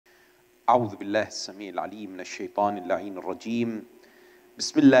أعوذ بالله السميع العليم من الشيطان اللعين الرجيم.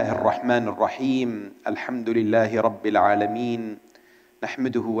 بسم الله الرحمن الرحيم. الحمد لله رب العالمين،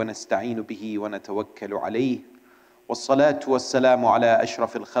 نحمده ونستعين به ونتوكل عليه، والصلاة والسلام على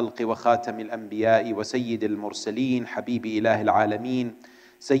أشرف الخلق وخاتم الأنبياء وسيد المرسلين، حبيب إله العالمين،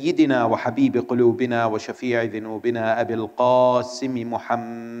 سيدنا وحبيب قلوبنا وشفيع ذنوبنا أبي القاسم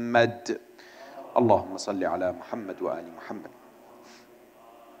محمد. اللهم صل على محمد وآل محمد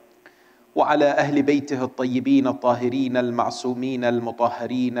وعلى أهل بيته الطيبين الطاهرين المعصومين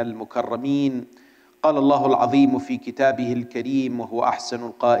المطهرين المكرمين. قال الله العظيم في كتابه الكريم وهو أحسن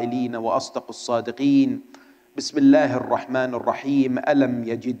القائلين وأصدق الصادقين: بسم الله الرحمن الرحيم. ألم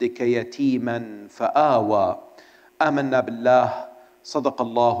يجدك يتيما فآوى. آمنا بالله. صدق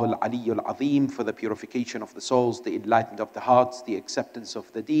الله العلي العظيم. For the purification of the souls, the enlightenment of the hearts, the acceptance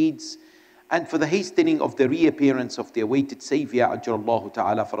of the deeds, and for the hastening of the reappearance of the awaited Savior, Ajjallahu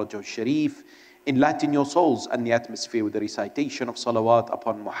Ta'ala Farajahu Sharif, enlighten your souls and the atmosphere with the recitation of salawat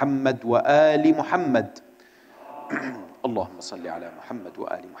upon Muhammad wa ali Muhammad. Allahumma salli ala Muhammad wa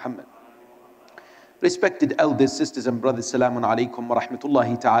ali Muhammad. Respected elders, sisters and brothers, Salamun alaykum wa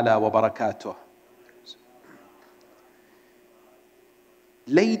rahmatullahi ta'ala wa barakatuh.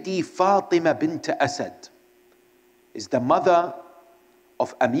 Lady Fatima Bint Asad is the mother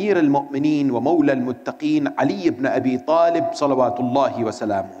of Amir al-Mu'mineen wa Mawla al-Muttaqeen Ali ibn Abi Talib salawatullahi wa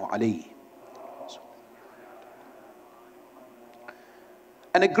salamuhu alayhi.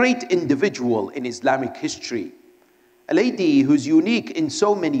 And a great individual in Islamic history, a lady who's unique in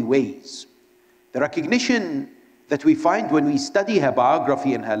so many ways. The recognition that we find when we study her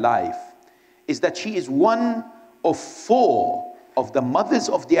biography and her life is that she is one of four of the mothers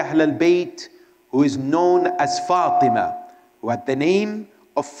of the Ahlulbayt who is known as Fatima, who had the name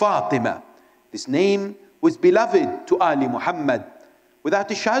of Fatima. This name was beloved to Ali Muhammad. Without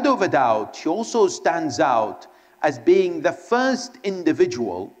a shadow of a doubt, she also stands out as being the first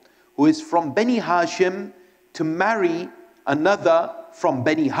individual who is from Bani Hashim to marry another from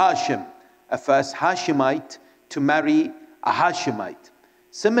Bani Hashim, a first Hashemite to marry a Hashemite.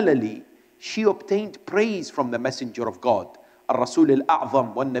 Similarly, she obtained praise from the Messenger of God, Al-Rasul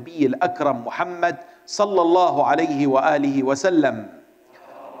Al-A'zam wa Nabi Al-Akram Muhammad sallallahu alayhi wa alihi wa sallam.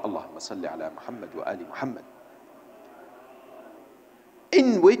 Allahumma salli ala Muhammad wa ali Muhammad.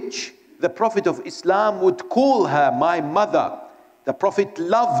 In which the Prophet of Islam would call her my mother. The Prophet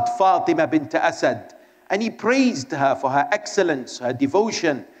loved Fatima bint Asad and he praised her for her excellence, her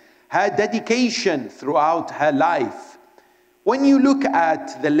devotion, her dedication throughout her life. When you look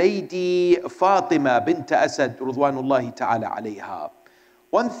at the lady Fatima bint Asad Ridwanullahi ta'ala alayha,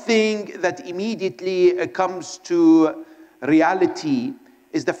 one thing that immediately comes to reality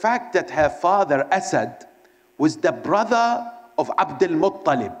is the fact that her father Asad was the brother of Abdul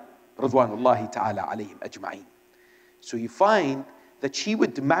Muttalib Ridwanullahi ta'ala alayhim ajma'in. So you find that she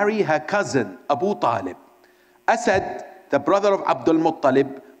would marry her cousin Abu Talib. Asad, the brother of Abdul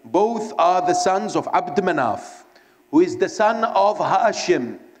Muttalib, both are the sons of Abd Manaf, who is the son of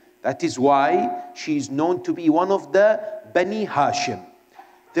Hashim. That is why she is known to be one of the Bani Hashim.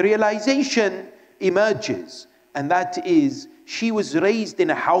 The realization emerges, and that is she was raised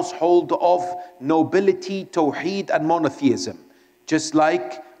in a household of nobility, tawheed and monotheism, just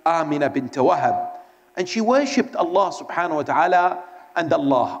like Amina bint Wahab. And she worshipped Allah subhanahu wa ta'ala and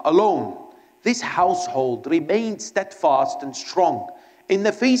Allah alone. This household remained steadfast and strong in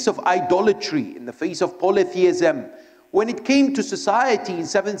the face of idolatry, in the face of polytheism. When it came to society in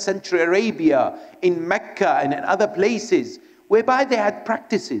 7th century Arabia, in Mecca and in other places, whereby they had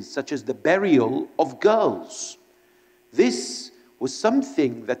practices such as the burial of girls. This was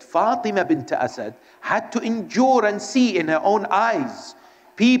something that Fatima bint Asad had to endure and see in her own eyes.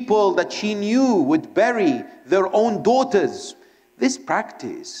 People that she knew would bury their own daughters. This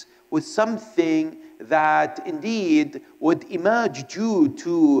practice was something that indeed would emerge due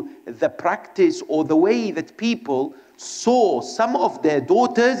to the practice or the way that people saw some of their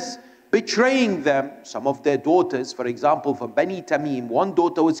daughters betraying them. Some of their daughters, for example, from Bani Tamim, one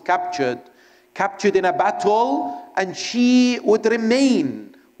daughter was captured in a battle, and she would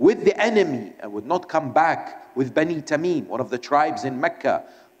remain with the enemy and would not come back with Bani Tamim, one of the tribes in Mecca.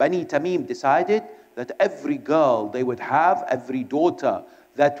 Bani Tamim decided that every girl they would have, every daughter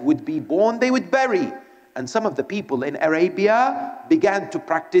that would be born, they would bury. And some of the people in Arabia began to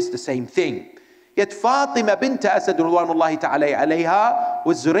practice the same thing. Yet Fatima bint Asad Ridwanullahi ta'ala alayha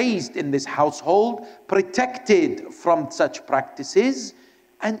was raised in this household, protected from such practices,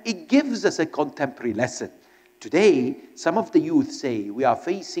 and it gives us a contemporary lesson. Today, some of the youth say we are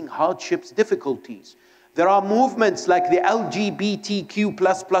facing hardships, difficulties. There are movements like the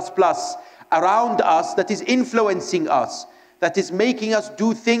LGBTQ+++ around us that is influencing us, that is making us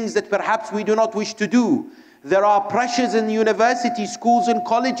do things that perhaps we do not wish to do. There are pressures in university, schools and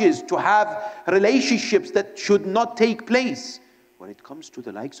colleges to have relationships that should not take place. When it comes to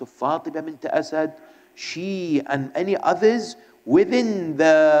the likes of Fatima bint Asad, she and many others within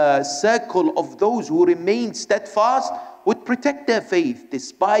the circle of those who remained steadfast would protect their faith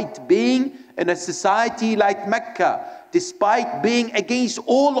despite being in a society like Mecca, despite being against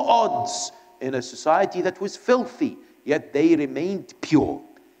all odds in a society that was filthy, yet they remained pure.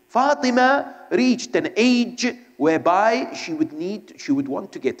 Fatima reached an age whereby she would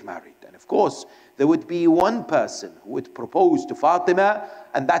want to get married. And of course, there would be one person who would propose to Fatima,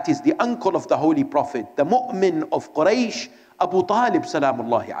 and that is the uncle of the Holy Prophet, the mu'min of Quraysh, Abu Talib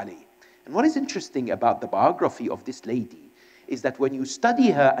salamullahi alayhi. And what is interesting about the biography of this lady is that when you study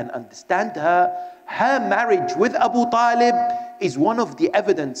her and understand her, her marriage with Abu Talib is one of the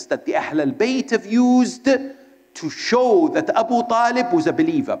evidence that the Ahlulbayt have used to show that Abu Talib was a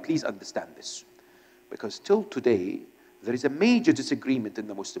believer. Please understand this. Because till today, there is a major disagreement in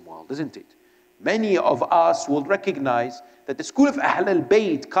the Muslim world, isn't it? Many of us will recognize that the school of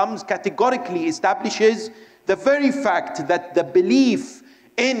Ahlulbayt comes categorically establishes the very fact that the belief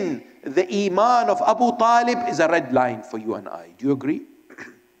in the Iman of Abu Talib is a red line for you and I. Do you agree?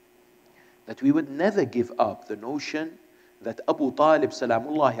 That we would never give up the notion that Abu Talib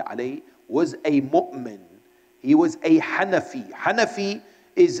salamullahi alayhi was a mu'min. He was a Hanafi. Hanafi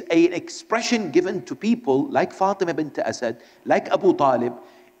is an expression given to people like Fatima bint Asad, like Abu Talib,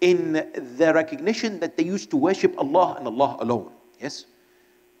 in the recognition that they used to worship Allah and Allah alone. Yes?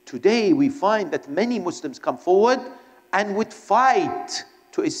 Today we find that many Muslims come forward and would fight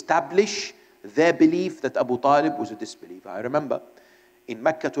to establish their belief that Abu Talib was a disbeliever. I remember in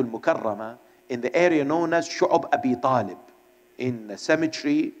Makkah al-Mukarramah, in the area known as Shu'ab Abi Talib, in a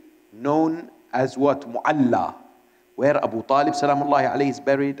cemetery known as what? Mu'alla, where Abu Talib salamullahi alayhi is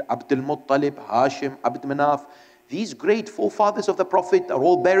buried, Abdul Muttalib, Hashim, Abd Manaf. These great forefathers of the Prophet are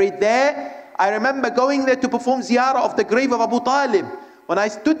all buried there. I remember going there to perform ziyarah of the grave of Abu Talib. When I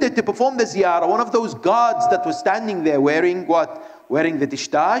stood there to perform the ziyarah, one of those guards that was standing there wearing what? Wearing the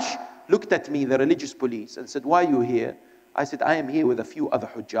dishtash, looked at me, the religious police, and said, "Why are you here?" I said, "I am here with a few other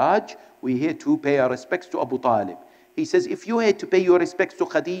Hujjaj. We're here to pay our respects to Abu Talib." He says, "If you're here to pay your respects to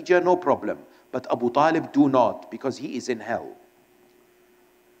Khadija, no problem. But Abu Talib, do not, because he is in hell."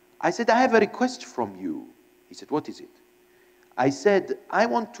 I said, "I have a request from you." He said, "What is it?" I said, "I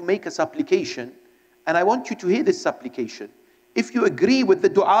want to make a supplication, and I want you to hear this supplication. If you agree with the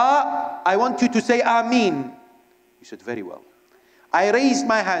dua, I want you to say Ameen." He said, "Very well." I raised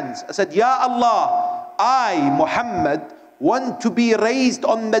my hands. I said, "Ya Allah, I, Mohammed, want to be raised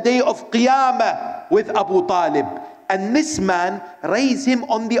on the day of Qiyamah with Abu Talib. And this man, raise him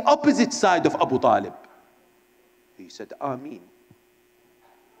on the opposite side of Abu Talib." He said, "Ameen."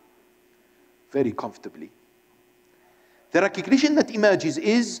 Very comfortably. The recognition that emerges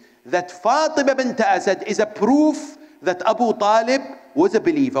is that Fatima bint Asad is a proof that Abu Talib was a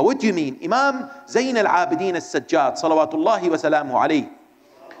believer. What do you mean? Imam Zayn al-Abidin al-Sajjad, salawatullahi wa salamu alayhi,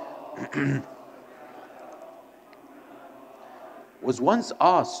 was once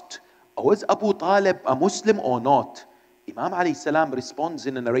asked, was Abu Talib a Muslim or not? Imam alayhi salam responds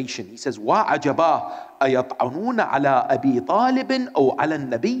in a narration. He says, وَعَجَبَا أَيَطْعَنُونَ عَلَىٰ أَبِي طَالِبٍ أَوْ عَلَى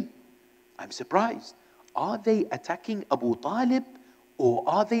النَّبِيِّ. I'm surprised. Are they attacking Abu Talib or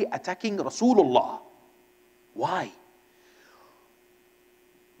are they attacking Rasulullah? Why?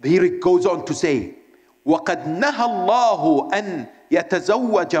 Here it goes on to say, وَقَدْ نَهَى اللَّهُ أَنْ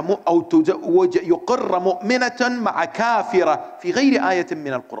يَتَزَوَّجَ أو يقر مؤمنة مع كافرة في غير آية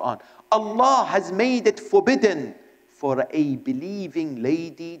من القرآن. Allah has made it forbidden for a believing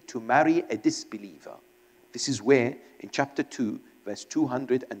lady to marry a disbeliever. This is where in chapter 2 verse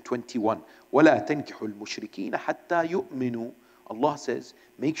 221, وَلَا تَنْكِحُ الْمُشْرِكِينَ حَتَّى يُؤْمِنُوا. Allah says,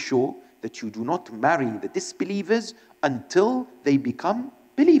 make sure that you do not marry the disbelievers until they become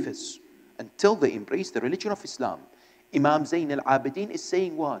believers, until they embrace the religion of Islam. Imam Zayn al-Abidin is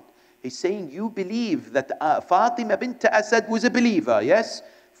saying what? He's saying you believe that Fatima bint Asad was a believer, yes?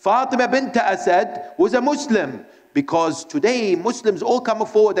 Fatima bint Asad was a Muslim, because today Muslims all come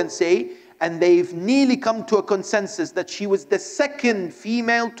forward and say, and they've nearly come to a consensus that she was the second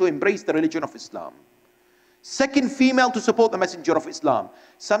female to embrace the religion of Islam. Second female to support the messenger of Islam.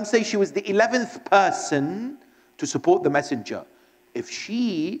 Some say she was the 11th person to support the messenger. If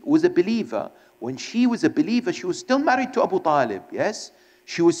she was a believer, when she was a believer, she was still married to Abu Talib, yes?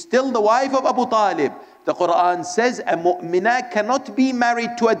 She was still the wife of Abu Talib. The Quran says a mu'minah cannot be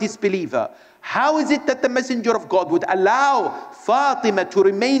married to a disbeliever. How is it that the Messenger of God would allow Fatima to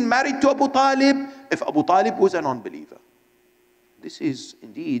remain married to Abu Talib if Abu Talib was a non-believer? This is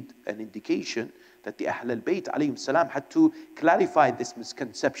indeed an indication that the Ahlulbayt alayhim salam had to clarify this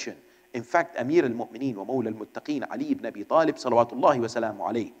misconception. In fact, Amir al-Mu'mineen wa Mawla al-Muttaqeen Ali ibn Abi Talib salawatullahi wa salamu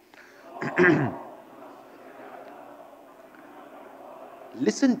alayhi.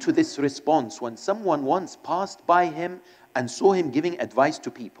 Listen to this response when someone once passed by him and saw him giving advice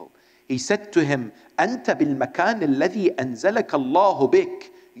to people. He said to him, أَنْتَ بِالْمَكَانِ الَّذِي أَنزَلَكَ اللَّهُ بِكَ.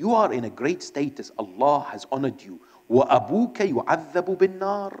 You are in a great status. Allah has honored you. وَأَبُوكَ يُعَذَّبُ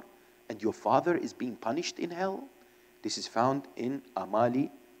بِالنَّارِ. And your father is being punished in hell. This is found in Amali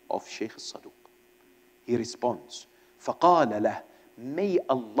of Sheikh Saduq. He responds, فَقَالَ لَهُ. May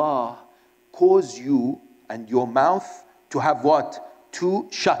Allah cause you and your mouth to have what? To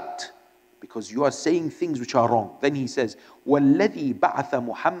shut, because you are saying things which are wrong. Then he says, وَالَّذِي بَعَثَ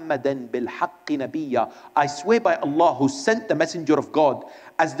مُحَمَّدًا بِالْحَقِّ نَبِيًّا. I swear by Allah who sent the Messenger of God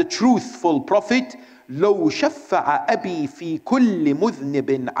as the truthful prophet, لو شفع أبي في كل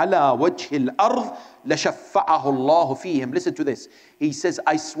مذنب على وجه الأرض لشفعه الله فيهم. Listen to this. He says,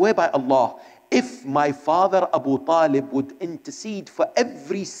 I swear by Allah, if my father Abu Talib would intercede for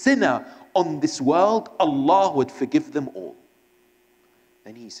every sinner on this world, Allah would forgive them all.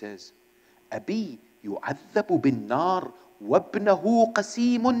 Then he says, أبي يعذب بالنار وابنه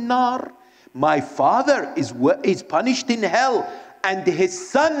قسيم النار. My father is punished in hell, and his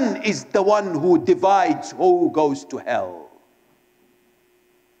son is the one who divides who goes to hell.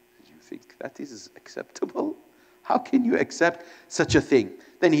 You think that is acceptable? How can you accept such a thing?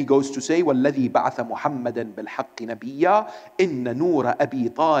 Then he goes to say, وَالَّذِي بَعَثَ مُحَمَّدًا بِالْحَقِّ نَبِيًّا إِنَّ نُورَ أَبِي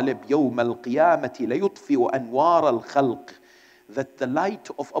طَالِبْ يَوْمَ الْقِيَامَةِ لَيُطْفِئُ أَنْوَارَ الْخَلْقِ. That the light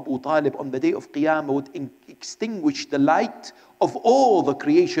of Abu Talib on the day of Qiyamah would extinguish the light of all the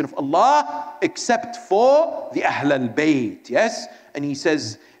creation of Allah except for the Ahlul Bayt. Yes? And he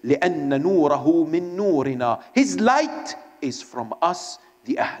says, لِأَنَّ نُورَهُ مِن نُورِنَا. His light is from us,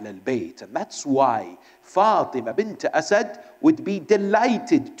 the Ahlul Bayt. And that's why Fatima Bint Asad would be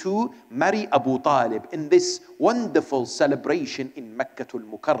delighted to marry Abu Talib in this wonderful celebration in Makkah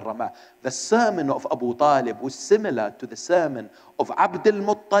al-Mukarramah. The sermon of Abu Talib was similar to the sermon of Abdul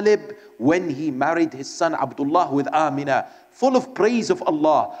Muttalib when he married his son Abdullah with Amina, full of praise of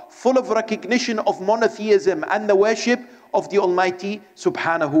Allah, full of recognition of monotheism and the worship of the Almighty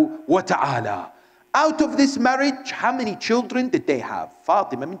subhanahu wa ta'ala. Out of this marriage, how many children did they have?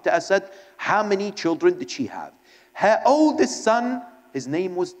 Fatima bint Asad, how many children did she have? Her oldest son, his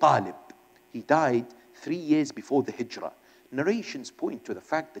name was Talib. He died 3 years before the Hijrah. Narrations point to the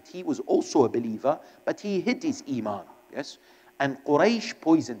fact that he was also a believer, but he hid his iman. Yes? And Quraysh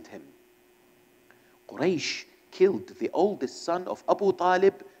poisoned him. Quraysh killed the oldest son of Abu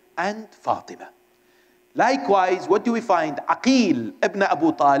Talib and Fatima. Likewise, what do we find? Aqil ibn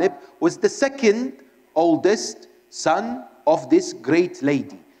Abu Talib was the second oldest son of this great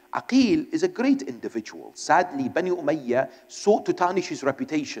lady. Aqil is a great individual. Sadly, Bani Umayyah sought to tarnish his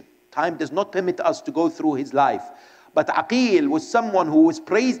reputation. Time does not permit us to go through his life. But Aqil was someone who was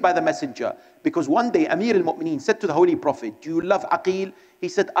praised by the Messenger, because one day Amir al-Mu'mineen said to the Holy Prophet, do you love Aqil? He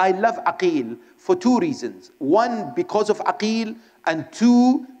said, I love Aqil for two reasons. One, because of Aqil, and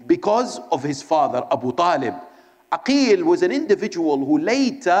two, because of his father, Abu Talib. Aqil was an individual who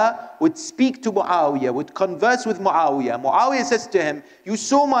later would speak to Muawiyah, would converse with Muawiyah. Muawiyah says to him, you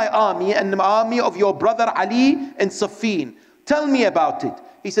saw my army and the army of your brother Ali in Siffin. Tell me about it.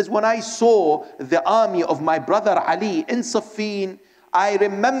 He says, when I saw the army of my brother Ali in Siffin, I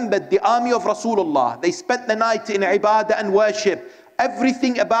remembered the army of Rasulullah. They spent the night in ibadah and worship.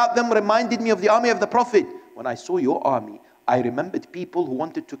 Everything about them reminded me of the army of the Prophet. When I saw your army, I remembered people who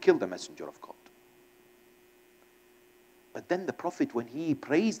wanted to kill the Messenger of God. But then the Prophet, when he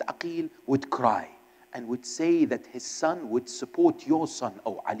praised Aqil, would cry and would say that his son would support your son,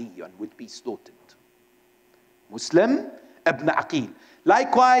 O Ali, and would be slaughtered. Muslim ibn Aqil.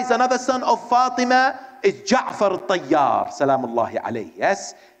 Likewise, another son of Fatima is Ja'far al-Tayyar, salamullahi alayhi.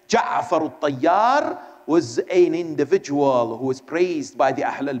 Yes, Ja'far al-Tayyar was an individual who was praised by the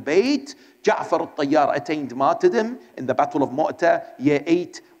Ahlul Bayt. Ja'far al-Tayyar attained martyrdom in the Battle of Mu'tah, year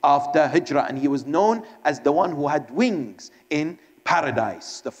 8 after Hijrah, and he was known as the one who had wings in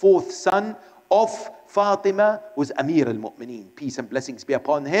paradise. The fourth son of Fatima was Amir al-Mu'mineen, peace and blessings be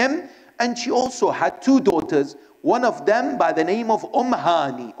upon him. And she also had two daughters, one of them by the name of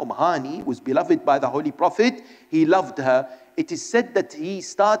Hani. Hani was beloved by the Holy Prophet. He loved her. It is said that he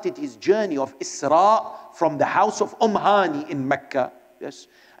started his journey of Isra from the house of Hani in Mecca. Yes.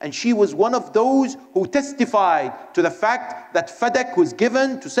 And she was one of those who testified to the fact that Fadak was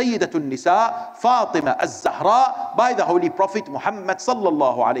given to Sayyidatun Nisa, Fatima Az-Zahraa, by the Holy Prophet Muhammad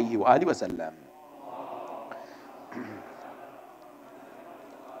sallallahu alayhi wa alihi wa sallam.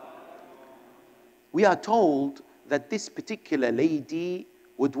 We are told that this particular lady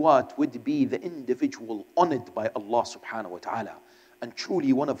would be the individual honored by Allah subhanahu wa ta'ala. And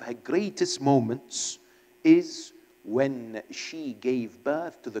truly one of her greatest moments is when she gave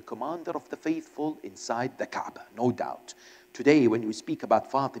birth to the commander of the faithful inside the Kaaba, no doubt. Today, when we speak about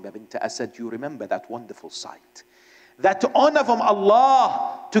Fatima bint Asad, you remember that wonderful sight. That honor from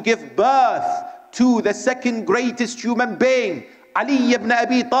Allah to give birth to the second greatest human being, Ali ibn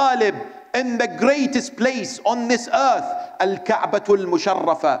Abi Talib, in the greatest place on this earth, Al-Ka'batul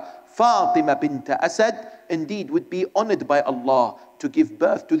Musharrafa. Fatima bint Asad indeed would be honored by Allah to give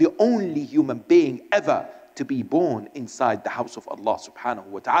birth to the only human being ever to be born inside the house of Allah subhanahu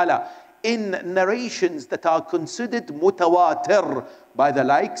wa ta'ala. In narrations that are considered mutawatir by the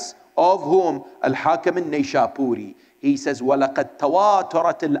likes of whom? Al-Hakim al-Nayshaburi. He says, وَلَقَدْ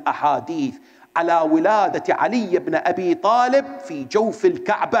تَوَاتَرَتِ الْأَحَادِيثِ عَلَى وِلَادَةِ عَلِيِّ بْنَ أَبِي طَالِبٍ فِي جَوْفِ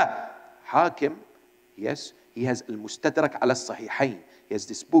الْكَعْبَةِ. Hakim, yes, he has Al-Mustadrak ala Sahihain. He has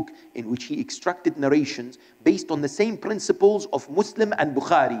this book in which he extracted narrations based on the same principles of Muslim and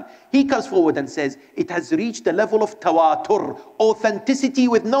Bukhari. He comes forward and says, it has reached a level of tawatur, authenticity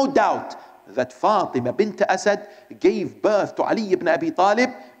with no doubt, that Fatima bint Asad gave birth to Ali ibn Abi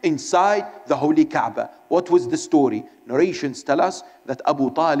Talib inside the Holy Kaaba. What was the story? Narrations tell us that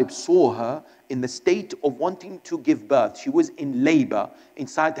Abu Talib saw her in the state of wanting to give birth. She was in labor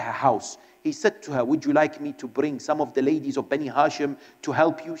inside her house. He said to her, would you like me to bring some of the ladies of Bani Hashim to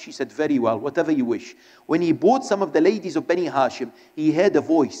help you? She said, very well, whatever you wish. When he brought some of the ladies of Bani Hashim, he heard a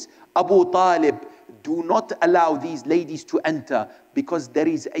voice, Abu Talib, do not allow these ladies to enter because there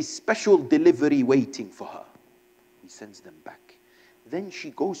is a special delivery waiting for her. He sends them back. Then she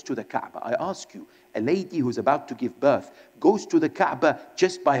goes to the Kaaba. I ask you, a lady who's about to give birth goes to the Kaaba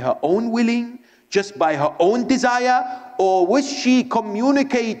just by her own willing, just by her own desire, or was she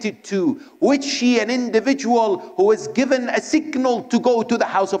communicated to? Was she an individual who was given a signal to go to the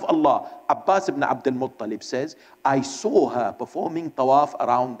house of Allah? Abbas ibn Abdul Muttalib says, I saw her performing tawaf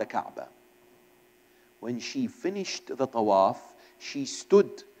around the Kaaba. When she finished the tawaf, she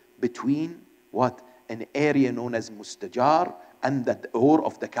stood between an area known as Mustajar and the door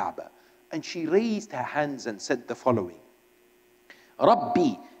of the Kaaba. And she raised her hands and said the following,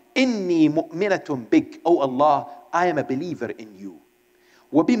 Rabbi, inni mu'minatun bik. Oh Allah, I am a believer in you.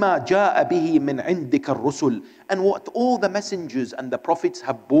 وَبِمَا جَاءَ بِهِ مِنْ عِنْدِكَ الرُّسُلِ. And what all the messengers and the prophets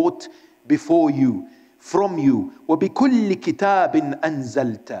have brought before you, from you. وَبِكُلِّ كِتَابٍ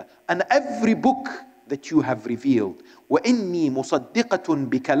أَنزَلْتَ. And every book that you have revealed. وَإِنِّي مُصَدِّقَةٌ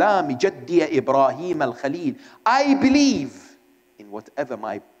بِكَلَامِ جَدِّيَ إِبْرَاهِيمَ الْخَلِيلِ. I believe in whatever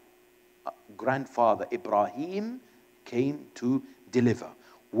my grandfather Ibrahim came to deliver.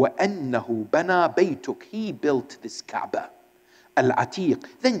 وَأَنَّهُ بَنَى بَيْتُكَ. He built this Kaaba. Al-Atiq.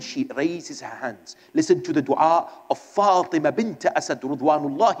 Then she raises her hands. Listen to the dua of Fatima bint Asad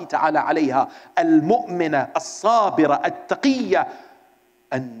Ridwanullahi ta'ala alayha. Al-Mu'mina, As-Sabira, At-Taqiyya,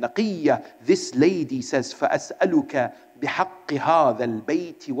 An-Naqiyya. This lady says, فَأَسْأَلُكَ بِحَقِّ هَذَا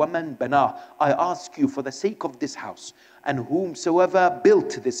الْبَيْتِ وَمَنْ بَنَاهُ. I ask you for the sake of this house and whomsoever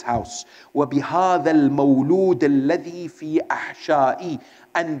built this house. وَبِهَذَا الْمَوْلُودِ الَّذِي فِي أَحْشَائِي.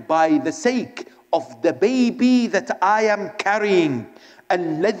 And by the sake of the baby that I am carrying.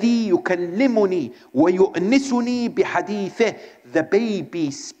 الَّذِي يُكَلِّمُنِي وَيُؤْنِسُنِي بِحَدِيثِهِ. The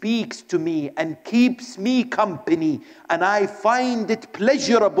baby speaks to me and keeps me company, and I find it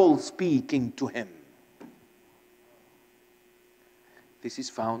pleasurable speaking to him. This is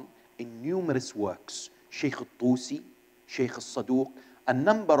found in numerous works. Sheikh al-Tusi, Sheikh al-Saduq, a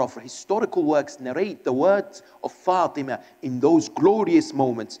number of historical works narrate the words of Fatima in those glorious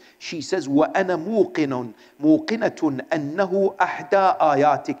moments. She says, وَأَنَا مُوقِنَةٌ أَنَّهُ أَحْدَى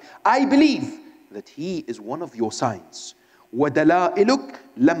آيَاتِكَ. I believe that he is one of your signs. وَدَلَائِلُكَ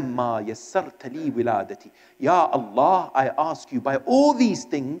لَمَّا يَسَّرْتَ لِي وِلَادَتِي. Ya Allah, I ask you by all these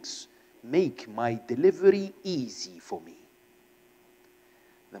things, make my delivery easy for me.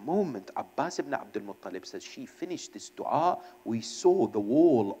 The moment Abbas ibn Abdul Muttalib says she finished this dua, we saw the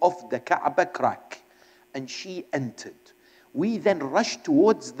wall of the Kaaba crack and she entered. We then rushed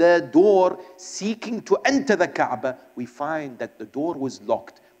towards the door seeking to enter the Kaaba. We find that the door was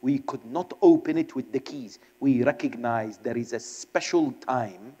locked. We could not open it with the keys. We recognize there is a special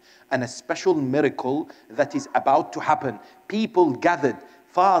time and a special miracle that is about to happen. People gathered.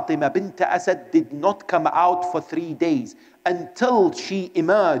 Fatima bint Asad did not come out for 3 days until she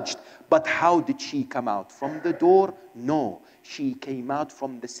emerged. But how did she come out? From the door? No. She came out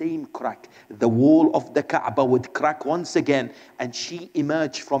from the same crack. The wall of the Kaaba would crack once again, and she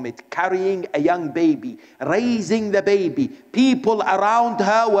emerged from it carrying a young baby, raising the baby. People around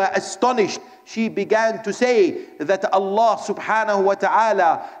her were astonished. She began to say that Allah subhanahu wa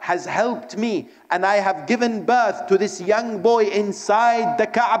ta'ala has helped me, and I have given birth to this young boy inside the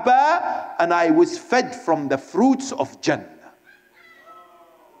Kaaba, and I was fed from the fruits of Jannah.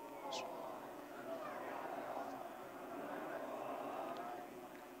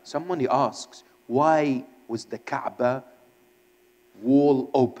 Somebody asks, why was the Kaaba wall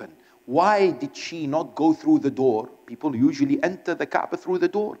open? Why did she not go through the door? People usually enter the Kaaba through the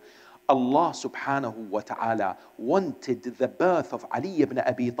door. Allah subhanahu wa ta'ala wanted the birth of Ali ibn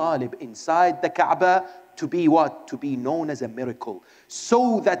Abi Talib inside the Kaaba to be what? To be known as a miracle.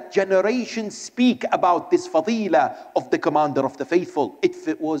 So that generations speak about this fadila of the commander of the faithful. If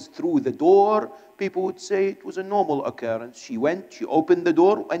it was through the door, people would say it was a normal occurrence. She went, she opened the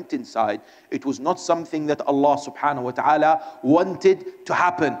door, went inside. It was not something that Allah subhanahu wa ta'ala wanted to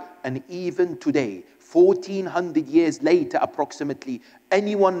happen. And even today, 1400 years later approximately,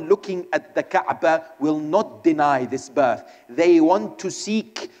 anyone looking at the Kaaba will not deny this birth. They want to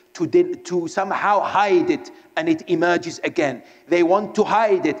seek to somehow hide it, and it emerges again. They want to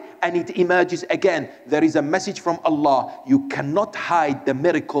hide it, and it emerges again. There is a message from Allah. You cannot hide the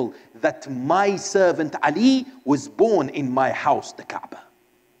miracle that my servant Ali was born in my house, the Kaaba.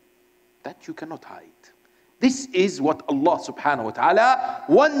 That you cannot hide. This is what Allah subhanahu wa ta'ala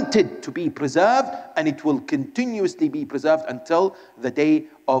wanted to be preserved, and it will continuously be preserved until the day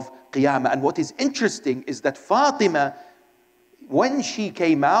of Qiyamah. And what is interesting is that Fatima, when she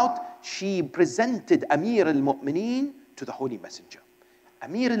came out, she presented Amir al-Mu'mineen to the Holy Messenger.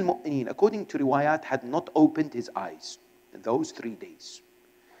 Amir al-Mu'mineen, according to riwayat, had not opened his eyes in those 3 days.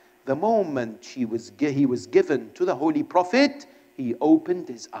 The moment he was given to the Holy Prophet, he opened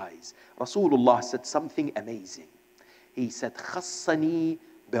his eyes. Rasulullah said something amazing. He said, خَصَّنِي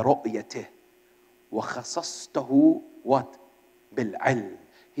بِرُؤْيَتِهِ وَخَصَصْتَهُ what? بِالْعِلْمِ.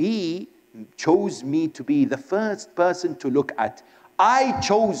 He chose me to be the first person to look at. I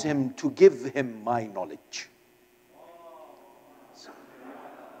chose him to give him my knowledge.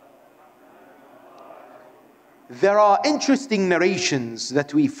 There are interesting narrations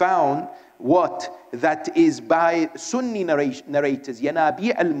that we found, that is by Sunni narrators,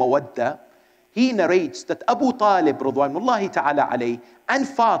 Yanabi al-Mawadda. He narrates that Abu Talib radwanullahi ta'ala alayhi and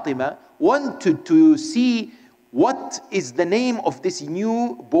Fatima wanted to see what is the name of this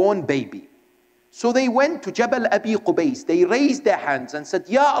newborn baby. So they went to Jabal Abi Qubays. They raised their hands and said,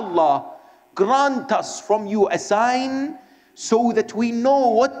 Ya Allah, grant us from you a sign so that we know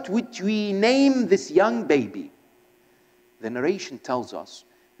what would we name this young baby. The narration tells us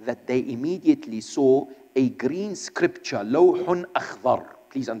that they immediately saw a green scripture, lawhun akhdar.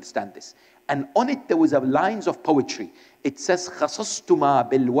 Please understand this. And on it there was lines of poetry. It says,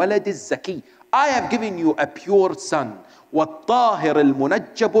 خَصَصْتُمَا بِالْوَلَدِ الزَّكِي. I have given you a pure son. وَالطَّاهِرِ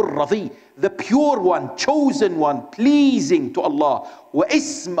الْمُنَجَّبُ الرَّضِي. The pure one, chosen one, pleasing to Allah.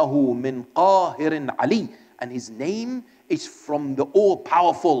 وَإِسْمَهُ مِنْ قَاهِرٍ عَلِي. And his name is from the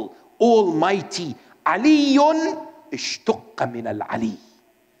all-powerful, almighty. عَلِيٌّ اشْتُقَّ مِنَ الْعَلِي.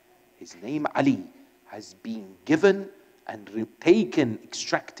 His name Ali has been given and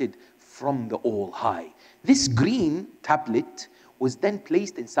extracted from the All High. This green tablet was then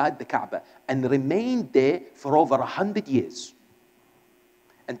placed inside the Kaaba and remained there for over 100 years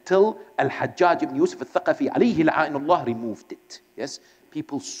until Al-Hajjaj ibn Yusuf al-Thaqafi alayhi la'inullah removed it. Yes,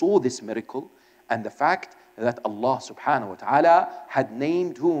 people saw this miracle and the fact that Allah subhanahu wa ta'ala had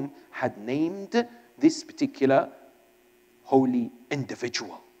named whom? Had named this particular holy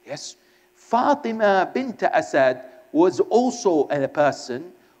individual. Yes, Fatima bint Asad was also a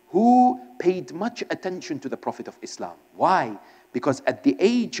person who paid much attention to the Prophet of Islam. Why? Because at the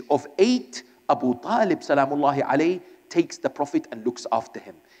age of 8, Abu Talib salamullahi alayhi takes the Prophet and looks after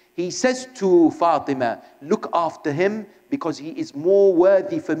him. He says to Fatima, look after him because he is more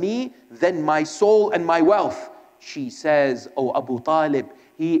worthy for me than my soul and my wealth. She says, oh Abu Talib,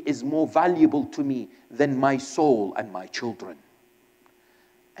 he is more valuable to me than my soul and my children.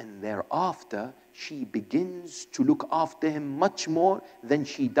 And thereafter, she begins to look after him much more than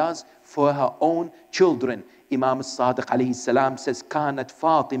she does for her own children. Imam al-Sadiq alayhi salam says, كانت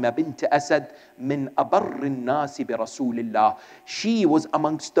فاطمة بنت أسد من أبر الناس برسول الله. She was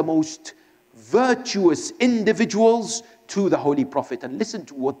amongst the most virtuous individuals to the Holy Prophet. And listen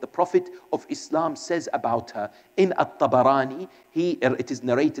to what the Prophet of Islam says about her. In At-Tabarani, it is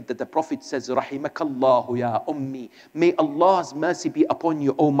narrated that the Prophet says, Rahimakallahu ya ummi. May Allah's mercy be upon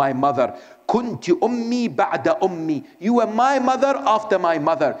you, O my mother. Kunti ummi ba'da ummi. You were my mother after my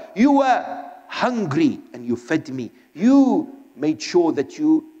mother. You were hungry and you fed me. You made sure that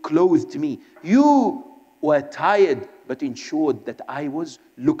you clothed me. You were tired but ensured that I was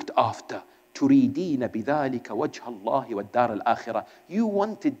looked after. تريدين بذلك وجه الله والدار الآخرة. You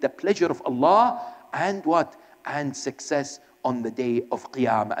wanted the pleasure of Allah and what? And success on the day of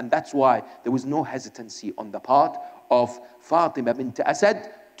Qiyamah. And that's why there was no hesitancy on the part of Fatima bint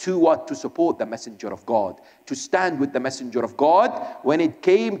Asad to what? To support the Messenger of God, to stand with the Messenger of God when it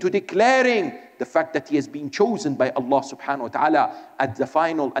came to declaring the fact that he has been chosen by Allah subhanahu wa ta'ala as the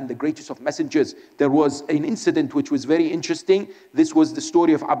final and the greatest of messengers. There was an incident which was very interesting. This was the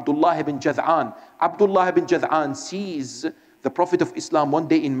story of Abdullah ibn Jad'an. Abdullah ibn Jad'an sees the Prophet of Islam one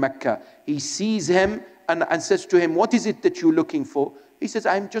day in Mecca. He sees him and says to him, what is it that you're looking for? He says,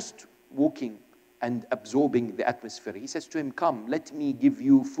 I'm just walking and absorbing the atmosphere. He says to him, come, let me give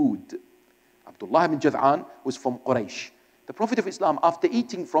you food. Abdullah ibn Jad'an was from Quraysh. The Prophet of Islam, after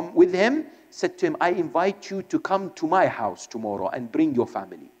eating with him, said to him, I invite you to come to my house tomorrow and bring your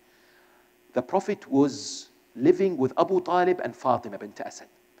family. The Prophet was living with Abu Talib and Fatima bint Asad.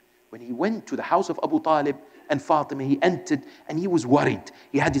 When he went to the house of Abu Talib and Fatima, he entered and he was worried.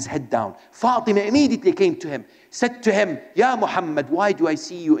 He had his head down. Fatima immediately came to him, said to him, Ya Muhammad, why do I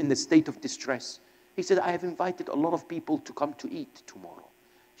see you in the state of distress? He said, I have invited a lot of people to come to eat tomorrow.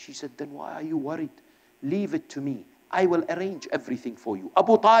 She said, then why are you worried? Leave it to me. I will arrange everything for you.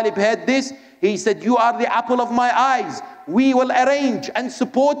 Abu Talib heard this. He said, you are the apple of my eyes. We will arrange and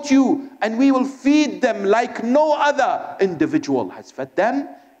support you and we will feed them like no other individual has fed them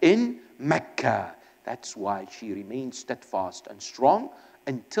in Mecca. That's why she remained steadfast and strong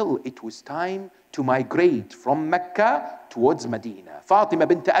until it was time to migrate from Mecca towards Medina. Fatima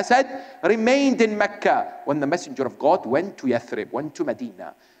bint Asad remained in Mecca when the Messenger of God went to Yathrib, went to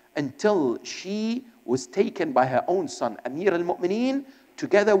Medina, until she was taken by her own son, Amir al-Mu'mineen,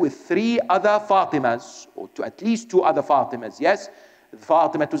 together with 3 other Fatimas, or to at least 2 other Fatimas, yes?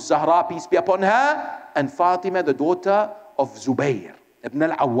 Fatima Az-Zahraa, peace be upon her, and Fatima, the daughter of Zubayr ibn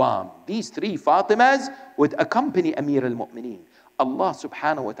al-Awwam. These 3 Fatimas would accompany Amir al-Mu'mineen. Allah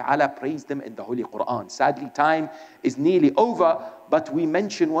subhanahu wa ta'ala praised them in the Holy Quran. Sadly, time is nearly over, but we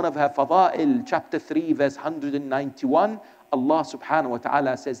mention one of her Fada'il, chapter 3, verse 191. Allah subhanahu wa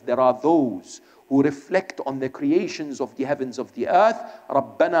ta'ala says, there are those who reflect on the creations of the heavens of the earth.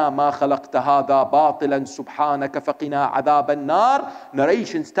 رَبَّنَا مَا خَلَقْتَ هَذَا بَاطِلًا سُبْحَانَكَ فَقِنَا عَذَابَ النَّارِ.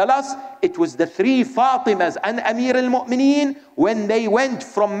 Narrations tell us it was the 3 Fatimas and Amir al-Mu'mineen when they went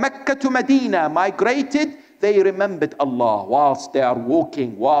from Mecca to Medina, migrated. They remembered Allah whilst they are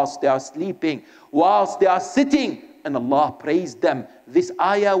walking, whilst they are sleeping, whilst they are sitting, and Allah praised them. This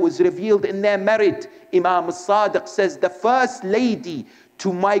ayah was revealed in their merit. Imam As-Sadiq says the first lady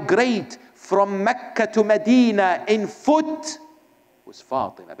to migrate from Mecca to Medina in foot was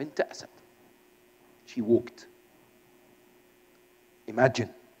Fatima bint Asad. She walked. Imagine,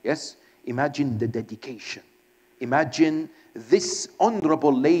 yes? Imagine the dedication. Imagine this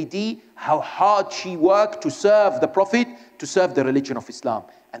honorable lady, how hard she worked to serve the Prophet, to serve the religion of Islam.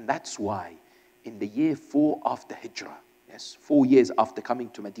 And that's why in the year 4 after Hijrah, yes, 4 years after coming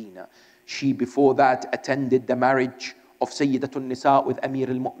to Medina, she before that attended the marriage of Sayyidatun Nisa with Amir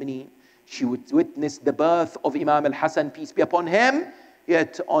al-Mu'mineen. She would witness the birth of Imam al-Hasan, peace be upon him.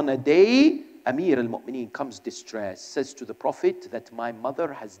 Yet on a day, Amir al-Mu'mineen comes distressed, says to the Prophet that my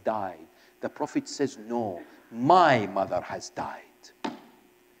mother has died. The Prophet says, no, my mother has died.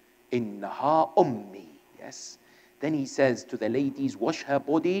 Innaha ummi. Yes. Then he says to the ladies, wash her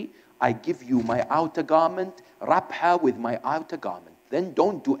body. I give you my outer garment. Wrap her with my outer garment. Then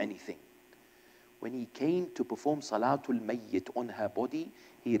don't do anything. When he came to perform Salatul Mayyit on her body,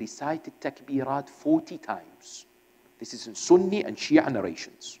 he recited Takbirat 40 times. This is in Sunni and Shia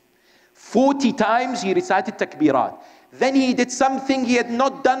narrations. 40 times he recited Takbirat. Then he did something he had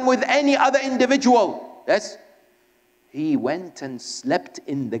not done with any other individual. Yes? He went and slept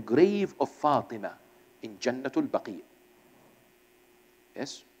in the grave of Fatima in Jannatul Baqi'.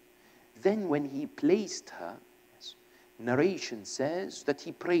 Yes? Then when he placed her, yes, narration says that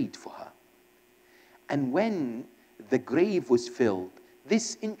he prayed for her. And when the grave was filled,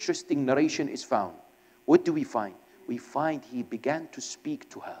 this interesting narration is found. What do we find? We find he began to speak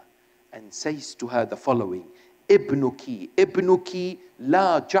to her and says to her the following: Ibnuki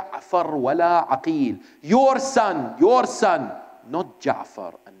la Ja'far wa la Aqil. Your son, not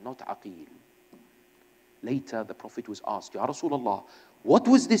Ja'far and not Aqil. Later, the Prophet was asked, Ya Rasulullah, what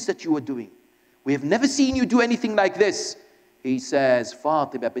was this that you were doing? We have never seen you do anything like this. He says,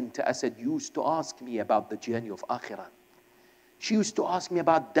 Fatima bint Asad used to ask me about the journey of Akhirah. She used to ask me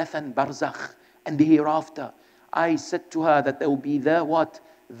about death and barzakh and the hereafter. I said to her that there will be the what?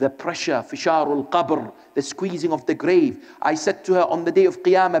 The pressure, fisharul qabr, the squeezing of the grave. I said to her, on the day of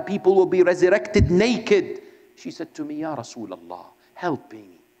Qiyamah, people will be resurrected naked. She said to me, Ya Rasulullah, help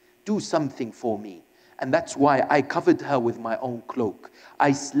me, do something for me. And that's why I covered her with my own cloak.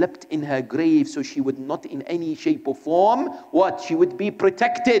 I slept in her grave so she would not in any shape or form, what? She would be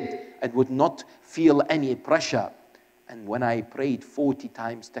protected and would not feel any pressure. And when I prayed 40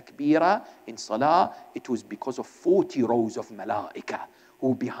 times takbirah in salah, it was because of 40 rows of malaika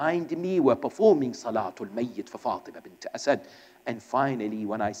who behind me were performing salatul mayyit for Fatima bint Asad. And finally,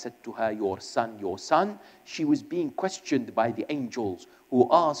 when I said to her, your son, she was being questioned by the angels who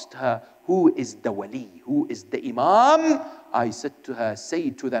asked her, who is the wali, who is the imam? I said to her, say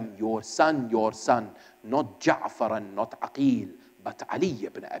to them, your son, not Ja'far and not Aqil, but Ali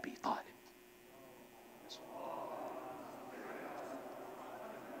ibn Abi Talib.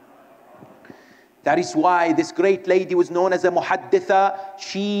 That is why this great lady was known as a muhadditha.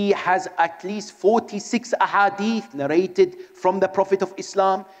 She has at least 46 ahadith narrated from the Prophet of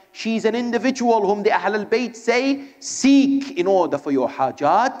Islam. She's an individual whom the Ahlulbayt say, seek in order for your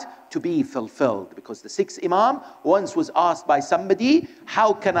hajat to be fulfilled. Because the sixth Imam once was asked by somebody,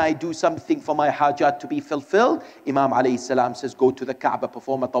 how can I do something for my hajat to be fulfilled? Imam alayhi salam says, go to the Kaaba,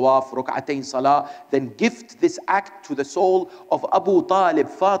 perform a tawaf, ruk'atayn salah, then gift this act to the soul of Abu Talib,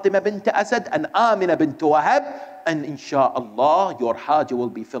 Fatima bint Asad and Amina bint Wahab, and insha'Allah your hajj will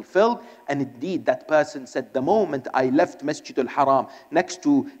be fulfilled. And indeed that person said, the moment I left Masjid al-Haram next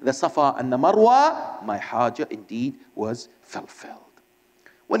to the Safa and the Marwa, my hajj indeed was fulfilled.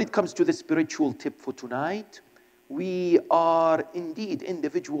 When it comes to the spiritual tip for tonight, we are indeed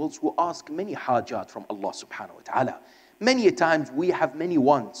individuals who ask many hajat from Allah subhanahu wa ta'ala. Many a times we have many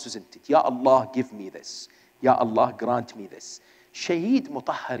wants, isn't it? Ya Allah, give me this. Ya Allah, grant me this. Shaheed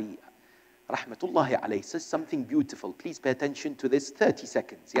Mutahhari, rahmatullahi alayhi, says something beautiful. Please pay attention to this 30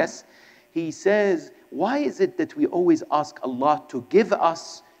 seconds, yes? He says, why is it that we always ask Allah to give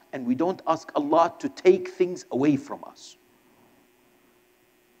us and we don't ask Allah to take things away from us?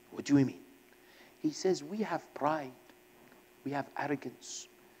 What do you mean? He says, we have pride, we have arrogance.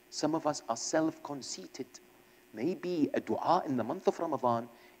 Some of us are self-conceited. Maybe a dua in the month of Ramadan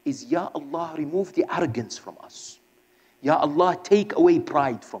is, Ya Allah, remove the arrogance from us. Ya Allah, take away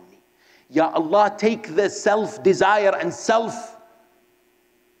pride from me. Ya Allah, take the self-desire and self-love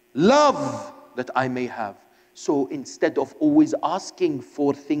that I may have. So instead of always asking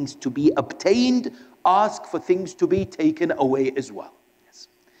for things to be obtained, ask for things to be taken away as well.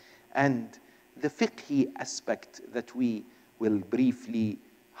 And the fiqhi aspect that we will briefly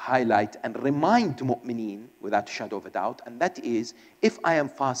highlight and remind mu'mineen without a shadow of a doubt, and that is, if I am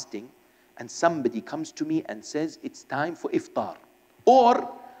fasting and somebody comes to me and says it's time for iftar,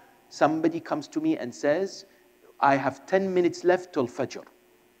 or somebody comes to me and says I have 10 minutes left till fajr,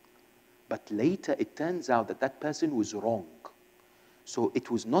 but later it turns out that that person was wrong, so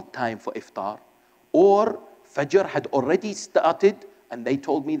it was not time for iftar, or fajr had already started and they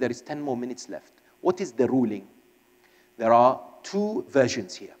told me there is 10 more minutes left. What is the ruling? There are two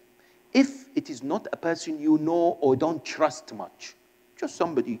versions here. If it is not a person you know or don't trust much, just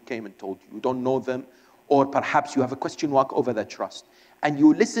somebody came and told you, you don't know them, or perhaps you have a question mark over their trust, and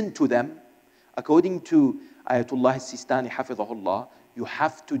you listen to them, according to Ayatollah Sistani, hafidhahullah, you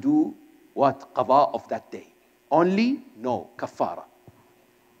have to do what? Qada of that day. Only? No, kafara.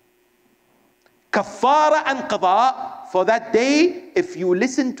 Kafara and qada for that day. If you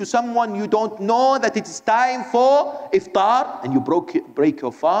listen to someone you don't know that it is time for iftar and you break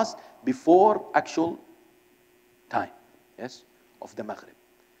your fast before actual time, yes, of the maghrib.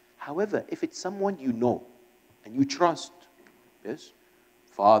 However, if it's someone you know and you trust, yes,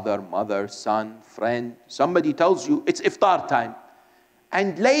 father, mother, son, friend, somebody tells you it's iftar time,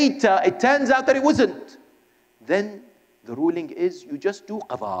 and later it turns out that it wasn't, then the ruling is you just do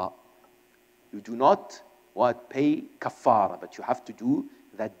qada. You do not pay kafara, but you have to do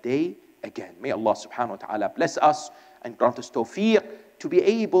that day again. May Allah subhanahu wa ta'ala bless us and grant us tawfiq to be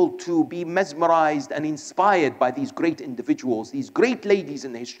able to be mesmerized and inspired by these great individuals, these great ladies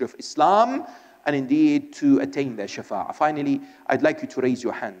in the history of Islam, and indeed to attain their shafa'ah. Finally, I'd like you to raise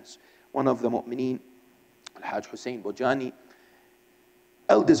your hands. One of the mu'mineen, Al-Hajj Hussein Bojani,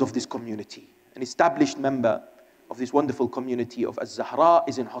 elders of this community, an established member of this wonderful community of Az-Zahraa,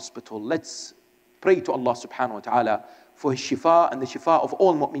 is in hospital. Let's pray to Allah subhanahu wa ta'ala for his shifa and the shifa of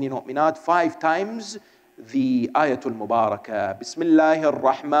all mu'mineen and mu'minat 5 times the ayatul mubarakah. Bismillahir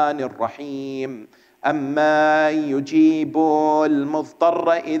Rahmanir Rahim. أما يجيب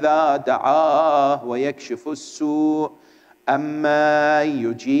المضطر إذا دعاه ويكشف السوء أما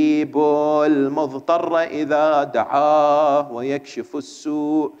يجيب المضطر إذا دعاه ويكشف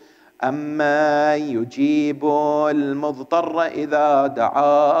السوء أما يجيب المضطر إذا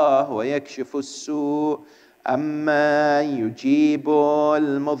دعاه ويكشف السوء أما يجيب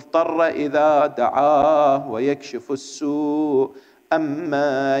المضطر إذا دعاه ويكشف السوء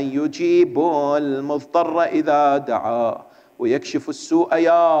أما يجيب المضطر إذا دعاه ويكشف السوء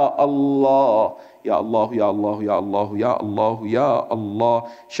يا الله يا الله يا الله يا الله يا الله يا الله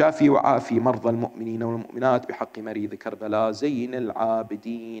شافي وعافي مرضى المؤمنين والمؤمنات بحق مريض كربلاء زين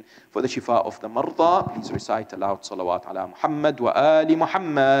العابدين. For the shifa of the marضى, please recite aloud salawat ala Muhammad wa ali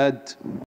Muhammad.